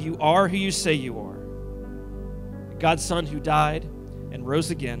believe you are who you say you are. God's Son who died and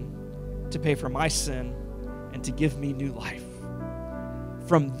rose again to pay for my sin and to give me new life.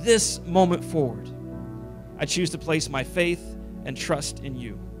 From this moment forward, I choose to place my faith and trust in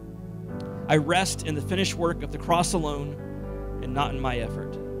you. I rest in the finished work of the cross alone and not in my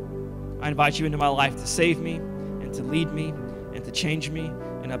effort. I invite you into my life to save me and to lead me and to change me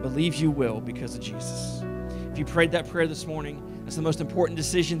and I believe you will because of Jesus. If you prayed that prayer this morning, that's the most important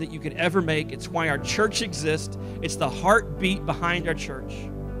decision that you could ever make. It's why our church exists. It's the heartbeat behind our church.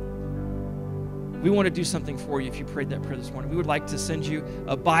 We want to do something for you if you prayed that prayer this morning. We would like to send you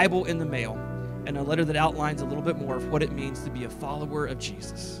a Bible in the mail and a letter that outlines a little bit more of what it means to be a follower of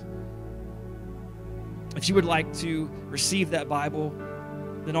Jesus. If you would like to receive that Bible,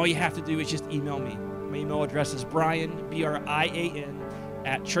 then all you have to do is just email me. My email address is Brian, B-R-I-A-N,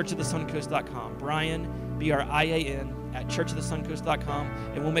 at churchofthesuncoast.com. Brian, B-R-I-A-N, at churchofthesuncoast.com,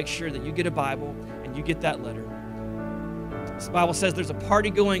 and we'll make sure that you get a Bible and you get that letter. This Bible says there's a party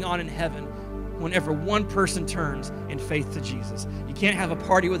going on in heaven whenever one person turns in faith to Jesus. You can't have a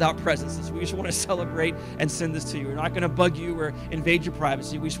party without presents. So we just want to celebrate and send this to you. We're not going to bug you or invade your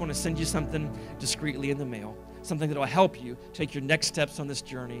privacy. We just want to send you something discreetly in the mail, something that will help you take your next steps on this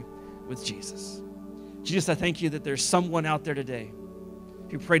journey with Jesus. Jesus, I thank you that there's someone out there today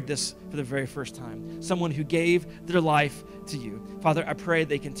who prayed this for the very first time, someone who gave their life to you. Father, I pray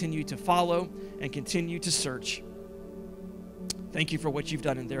they continue to follow and continue to search. Thank you for what you've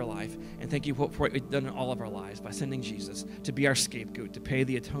done in their life, and thank you for what you've done in all of our lives by sending Jesus to be our scapegoat, to pay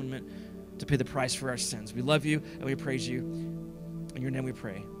the atonement, to pay the price for our sins. We love you, and we praise you. In your name we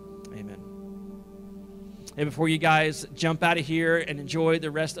pray. Amen. And before you guys jump out of here and enjoy the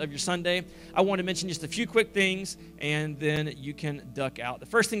rest of your Sunday, I want to mention just a few quick things, and then you can duck out. The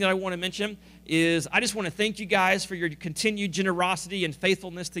first thing that I want to mention is I just want to thank you guys for your continued generosity and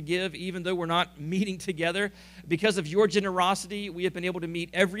faithfulness to give, even though we're not meeting together. Because of your generosity, we have been able to meet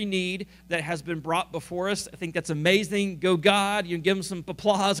every need that has been brought before us. I think that's amazing. Go God. You can give them some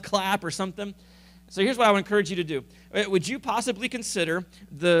applause, clap, or something. So here's what I would encourage you to do. Would you possibly consider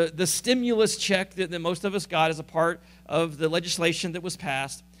the stimulus check that most of us got as a part of the legislation that was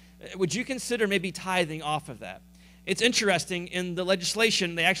passed? Would you consider maybe tithing off of that? It's interesting, in the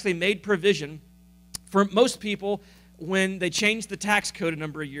legislation, they actually made provision for most people when they changed the tax code a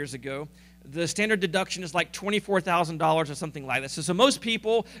number of years ago. The standard deduction is like $24,000 or something like that. So most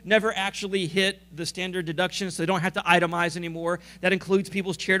people never actually hit the standard deduction, so they don't have to itemize anymore. That includes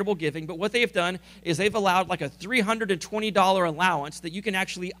people's charitable giving. But what they have done is they've allowed like a $320 allowance that you can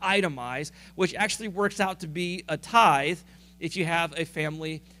actually itemize, which actually works out to be a tithe if you have a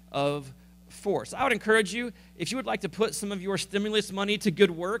family of four. So I would encourage you, if you would like to put some of your stimulus money to good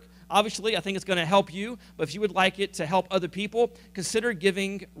work, obviously I think it's going to help you, but if you would like it to help other people, consider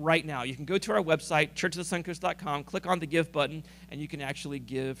giving right now. You can go to our website, churchofthesuncoast.com, click on the give button, and you can actually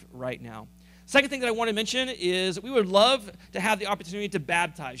give right now. Second thing that I want to mention is we would love to have the opportunity to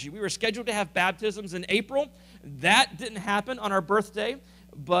baptize you. We were scheduled to have baptisms in April. That didn't happen on our birthday.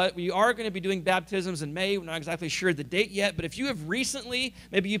 But we are going to be doing baptisms in May. We're not exactly sure the date yet. But if you have recently,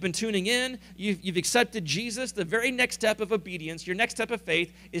 maybe you've been tuning in, you've accepted Jesus, the very next step of obedience, your next step of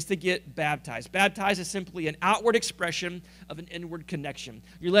faith is to get baptized. Baptized is simply an outward expression of an inward connection.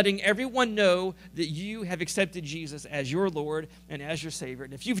 You're letting everyone know that you have accepted Jesus as your Lord and as your Savior.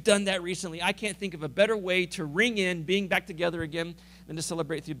 And if you've done that recently, I can't think of a better way to ring in being back together again than to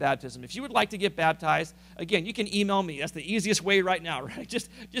celebrate through baptism. If you would like to get baptized, again, you can email me. That's the easiest way right now, right?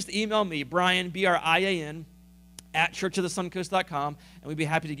 Just email me, Brian, B-R-I-A-N, at churchofthesuncoast.com, and we'd be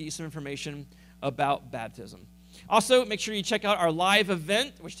happy to get you some information about baptism. Also, make sure you check out our live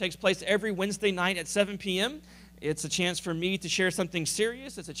event, which takes place every Wednesday night at 7 p.m. It's a chance for me to share something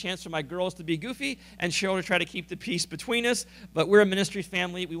serious. It's a chance for my girls to be goofy and Cheryl to try to keep the peace between us. But we're a ministry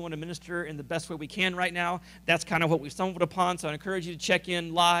family. We want to minister in the best way we can right now. That's kind of what we've stumbled upon. So I encourage you to check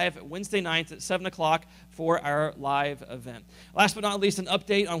in live Wednesday nights at 7 o'clock for our live event. Last but not least, an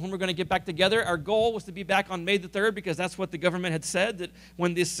update on when we're going to get back together. Our goal was to be back on May the 3rd because that's what the government had said, that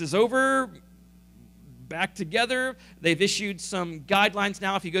when this is over, back together. They've issued some guidelines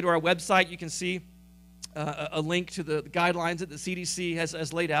now. If you go to our website, you can see a link to the guidelines that the CDC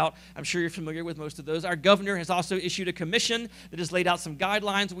has laid out. I'm sure you're familiar with most of those. Our governor has also issued a commission that has laid out some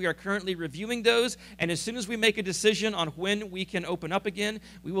guidelines. We are currently reviewing those, and as soon as we make a decision on when we can open up again,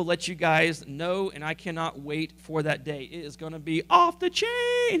 we will let you guys know, and I cannot wait for that day. It is going to be off the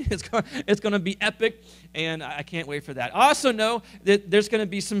chain. It's going to be epic, and I can't wait for that. I also know that there's going to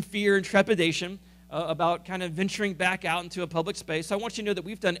be some fear and trepidation about kind of venturing back out into a public space. So I want you to know that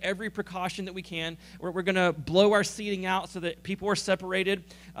we've done every precaution that we can. We're going to blow our seating out so that people are separated.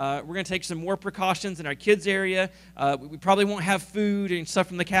 We're going to take some more precautions in our kids' area. We probably won't have food and stuff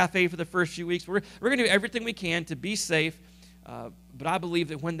from the cafe for the first few weeks. We're going to do everything we can to be safe. But I believe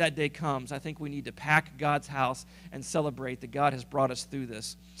that when that day comes, I think we need to pack God's house and celebrate that God has brought us through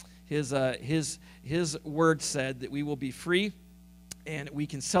this. His word said that we will be free, and we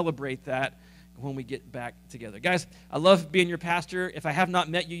can celebrate that when we get back together. Guys, I love being your pastor. If I have not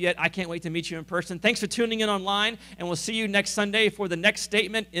met you yet, I can't wait to meet you in person. Thanks for tuning in online, and we'll see you next Sunday for the next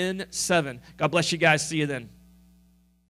statement in 7. God bless you guys. See you then.